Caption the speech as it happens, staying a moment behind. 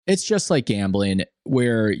it's just like gambling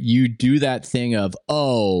where you do that thing of,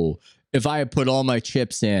 oh, if I had put all my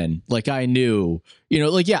chips in, like I knew,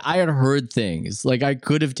 like, yeah, I had heard things like I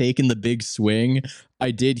could have taken the big swing.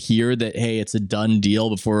 I did hear that, hey, it's a done deal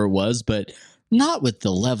before it was, but not with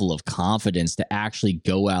the level of confidence to actually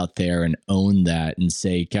go out there and own that and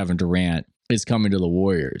say Kevin Durant is coming to the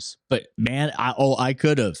Warriors. But man, I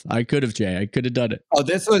could have, Jay. I could have done it. Oh,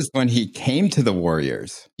 this was when he came to the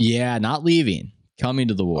Warriors. Yeah, not leaving, coming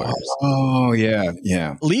to the Warriors. Oh, yeah,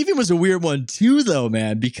 yeah. Leaving was a weird one too, though,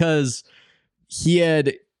 man, because he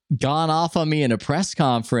had gone off on me in a press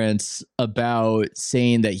conference about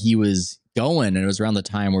saying that he was going, and it was around the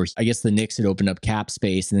time where I guess the Knicks had opened up cap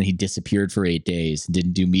space, and then he disappeared for 8 days and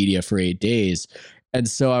didn't do media for 8 days. And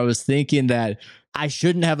so I was thinking that I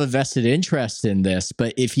shouldn't have a vested interest in this,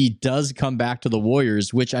 but if he does come back to the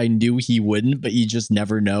Warriors, which I knew he wouldn't, but you just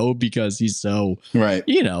never know because he's so,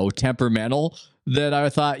 temperamental, that I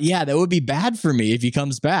thought, yeah, that would be bad for me if he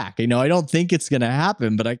comes back. I don't think it's going to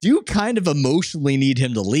happen, but I do kind of emotionally need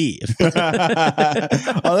him to leave. Well,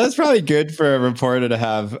 that's probably good for a reporter to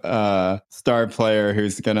have a star player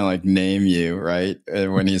who's going to name you, right?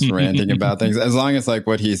 When he's ranting about things, as long as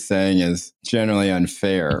what he's saying is generally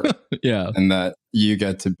unfair. Yeah. And that you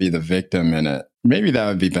get to be the victim in it. Maybe that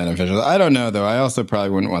would be beneficial. I don't know, though. I also probably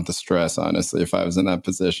wouldn't want the stress, honestly, if I was in that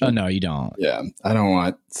position. Oh, no, you don't. Yeah. I don't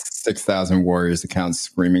want 6,000 Warriors accounts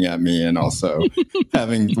screaming at me and also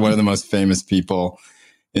having one of the most famous people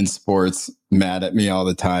in sports mad at me all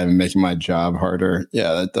the time and making my job harder.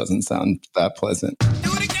 Yeah, that doesn't sound that pleasant.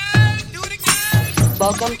 Do it again! Do it again!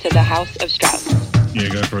 Welcome to the House of Strauss. Yeah,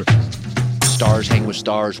 go for it. Stars hang with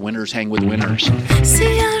stars, winners hang with winners.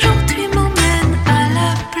 Si un jour tu m'emmènes à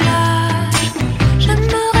la plage,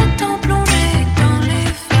 j'aimerais tant plonger dans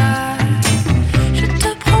les vagues. Je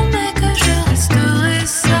te promets que je resterai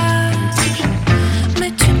sage,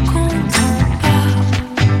 mais tu ne comprends pas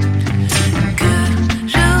que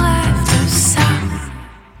je rêve de ça.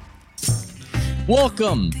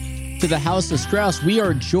 Welcome to the House of Strauss. We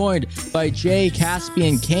are joined by J.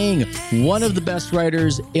 Caspian Kang, one of the best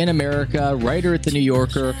writers in America, writer at The New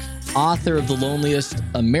Yorker, author of The Loneliest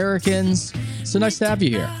Americans. So nice to have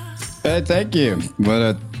you here. Thank you.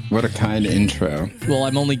 What a kind intro. Well,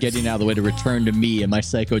 I'm only getting out of the way to return to me and my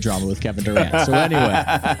psychodrama with Kevin Durant. So anyway.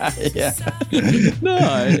 Yeah.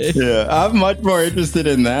 No. I'm much more interested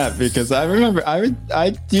in that because I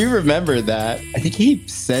do remember that. I think he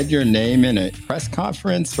said your name in a press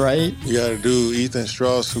conference, right? You got a dude, Ethan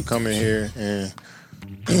Strauss, who come in here and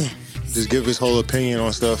just give his whole opinion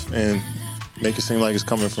on stuff and make it seem like it's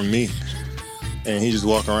coming from me. And he just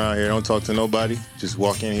walk around here, don't talk to nobody, just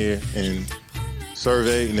walk in here and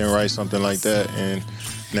survey and then write something like that, and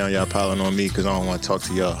now y'all piling on me because I don't want to talk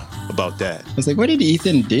to y'all about that. I was like, what did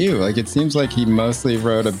Ethan do? It seems like he mostly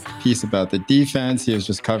wrote a piece about the defense. He was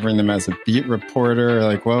just covering them as a beat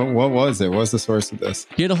reporter. What was it? What was the source of this?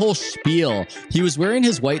 He had a whole spiel. He was wearing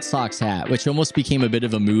his White Sox hat, which almost became a bit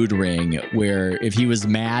of a mood ring, where if he was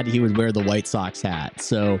mad, he would wear the White Sox hat.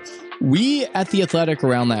 So we at The Athletic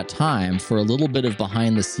around that time, for a little bit of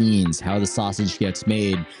behind the scenes, how the sausage gets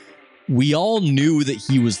made, we all knew that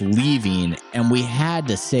he was leaving and we had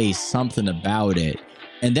to say something about it.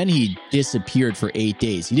 And then he disappeared for 8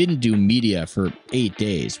 days. He didn't do media for 8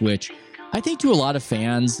 days, which I think to a lot of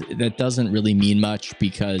fans, that doesn't really mean much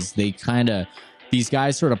because these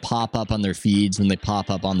guys sort of pop up on their feeds when they pop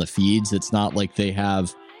up on the feeds. It's not like they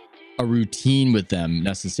have a routine with them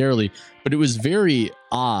necessarily, but it was very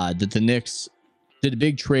odd that the Knicks did a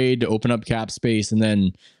big trade to open up cap space and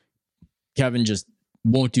then Kevin just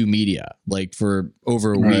won't do media for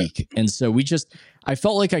over a week. And so I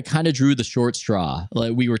felt like I kind of drew the short straw.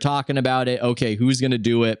 We were talking about it. Okay, who's going to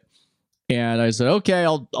do it? And I said, okay,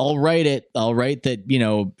 I'll write it. I'll write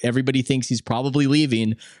that, everybody thinks he's probably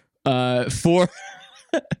leaving for,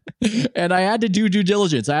 and I had to do due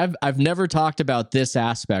diligence. I've never talked about this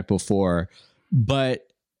aspect before, but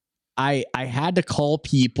I had to call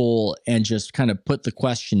people and just kind of put the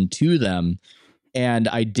question to them. And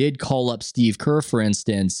I did call up Steve Kerr, for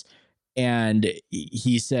instance, and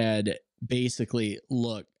he said, basically,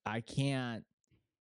 look, I can't